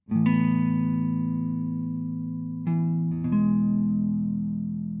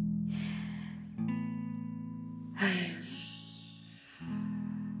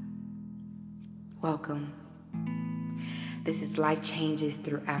Welcome. This is Life Changes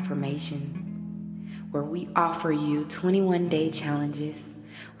Through Affirmations, where we offer you 21-day challenges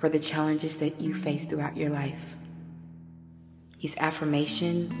for the challenges that you face throughout your life. These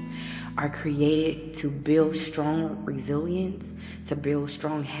affirmations are created to build strong resilience, to build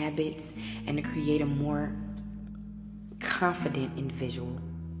strong habits, and to create a more confident individual.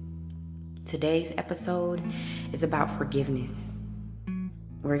 Today's episode is about forgiveness.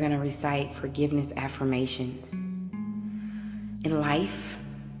 We're going to recite forgiveness affirmations. In life,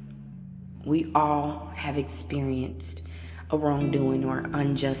 we all have experienced a wrongdoing or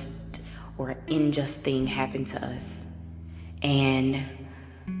unjust or unjust thing happen to us. And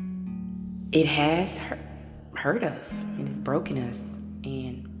it has hurt us. It has broken us.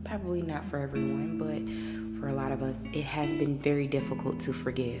 And probably not for everyone, but for a lot of us, it has been very difficult to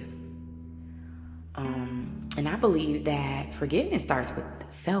forgive. And I believe that forgiveness starts with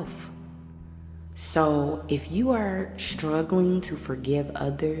self. So if you are struggling to forgive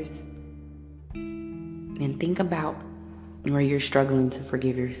others, then think about where you're struggling to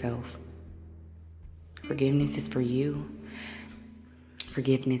forgive yourself. Forgiveness is for you.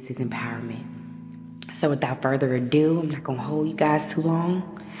 Forgiveness is empowerment. So without further ado, I'm not going to hold you guys too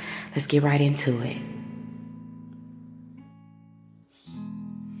long. Let's get right into it.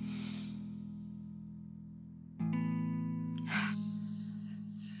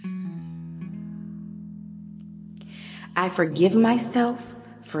 I forgive myself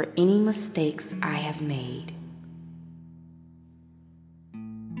for any mistakes I have made.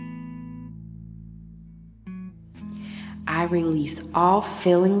 I release all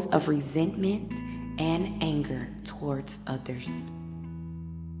feelings of resentment and anger towards others.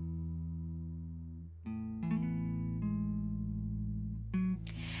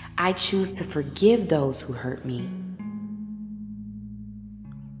 I choose to forgive those who hurt me.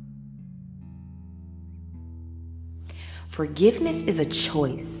 Forgiveness is a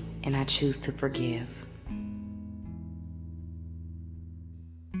choice, and I choose to forgive.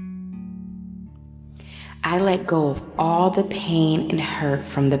 I let go of all the pain and hurt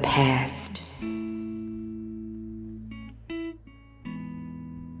from the past.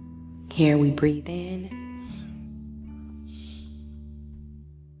 Here we breathe in.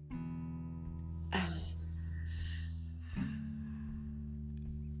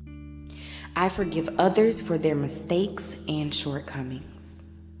 I forgive others for their mistakes and shortcomings.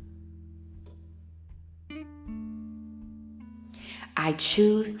 I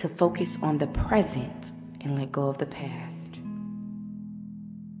choose to focus on the present and let go of the past.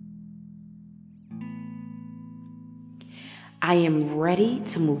 I am ready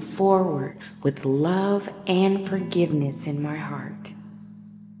to move forward with love and forgiveness in my heart.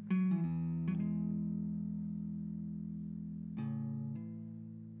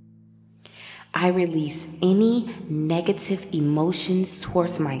 I release any negative emotions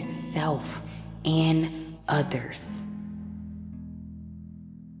towards myself and others.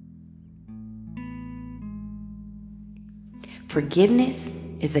 Forgiveness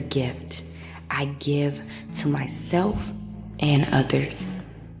is a gift I give to myself and others.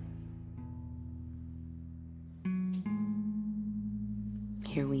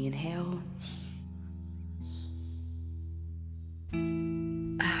 Here we inhale.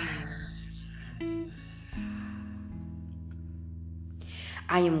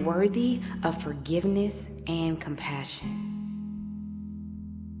 I am worthy of forgiveness and compassion.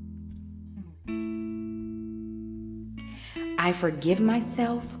 I forgive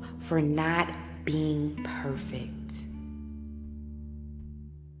myself for not being perfect.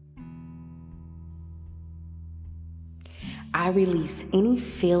 I release any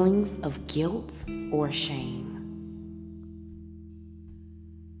feelings of guilt or shame.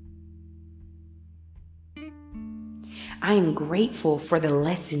 I am grateful for the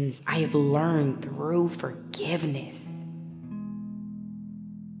lessons I have learned through forgiveness.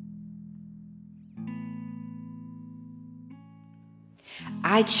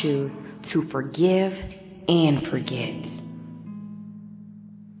 I choose to forgive and forget.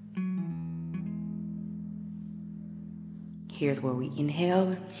 Here's where we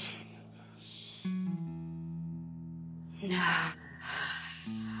inhale.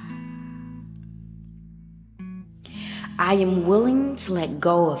 I am willing to let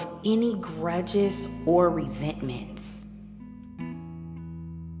go of any grudges or resentments.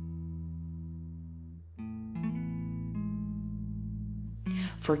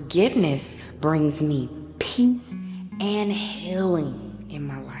 Forgiveness brings me peace and healing in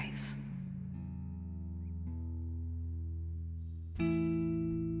my life.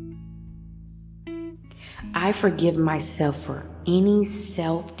 I forgive myself for any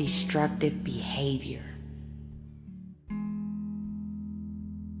self-destructive behavior.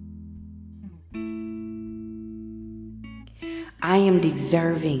 I am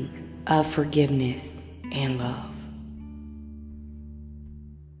deserving of forgiveness and love.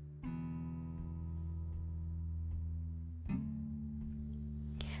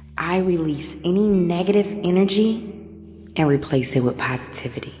 I release any negative energy and replace it with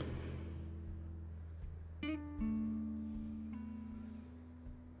positivity.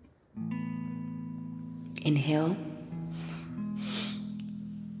 Inhale.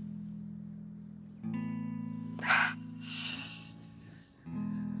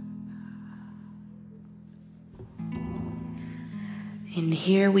 And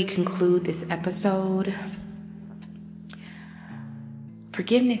here we conclude this episode.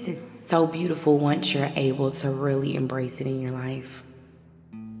 Forgiveness is so beautiful once you're able to really embrace it in your life.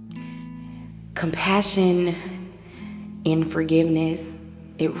 Compassion in forgiveness,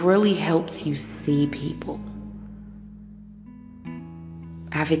 it really helps you see people.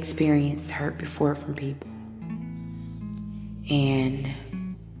 I've experienced hurt before from people. And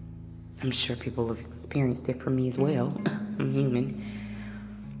I'm sure people have experienced it from me as well. I'm human.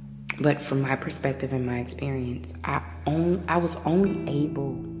 But from my perspective and my experience, I was only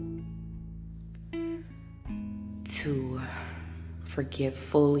able to forgive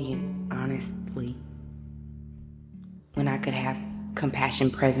fully and honestly when I could have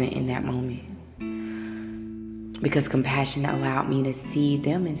compassion present in that moment. Because compassion allowed me to see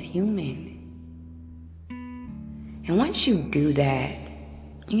them as human. And once you do that,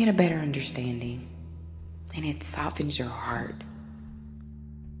 you get a better understanding. And it softens your heart.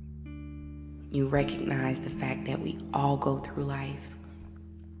 You recognize the fact that we all go through life.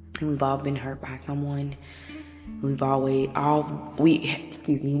 And we've all been hurt by someone. We've all been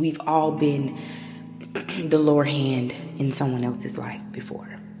the lower hand in someone else's life before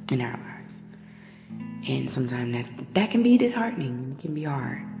in our lives. And sometimes that can be disheartening. It can be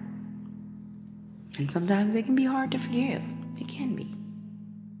hard. And sometimes it can be hard to forgive. It can be.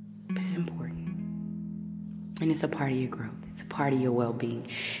 But it's important. And it's a part of your growth. It's a part of your well-being.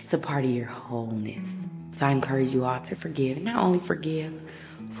 It's a part of your wholeness. So I encourage you all to forgive. And not only forgive,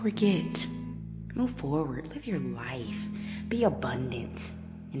 forget. Move forward. Live your life. Be abundant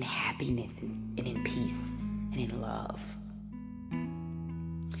in happiness and in peace and in love.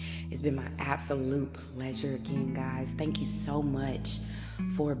 It's been my absolute pleasure again, guys. Thank you so much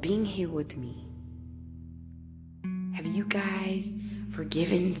for being here with me. Have you guys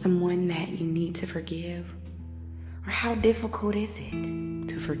forgiven someone that you need to forgive? Or how difficult is it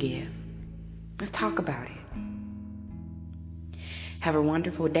to forgive? Let's talk about it. Have a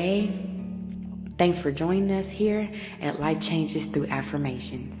wonderful day. Thanks for joining us here at Life Changes Through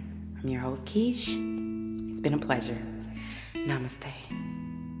Affirmations. I'm your host, Keish. It's been a pleasure. Namaste.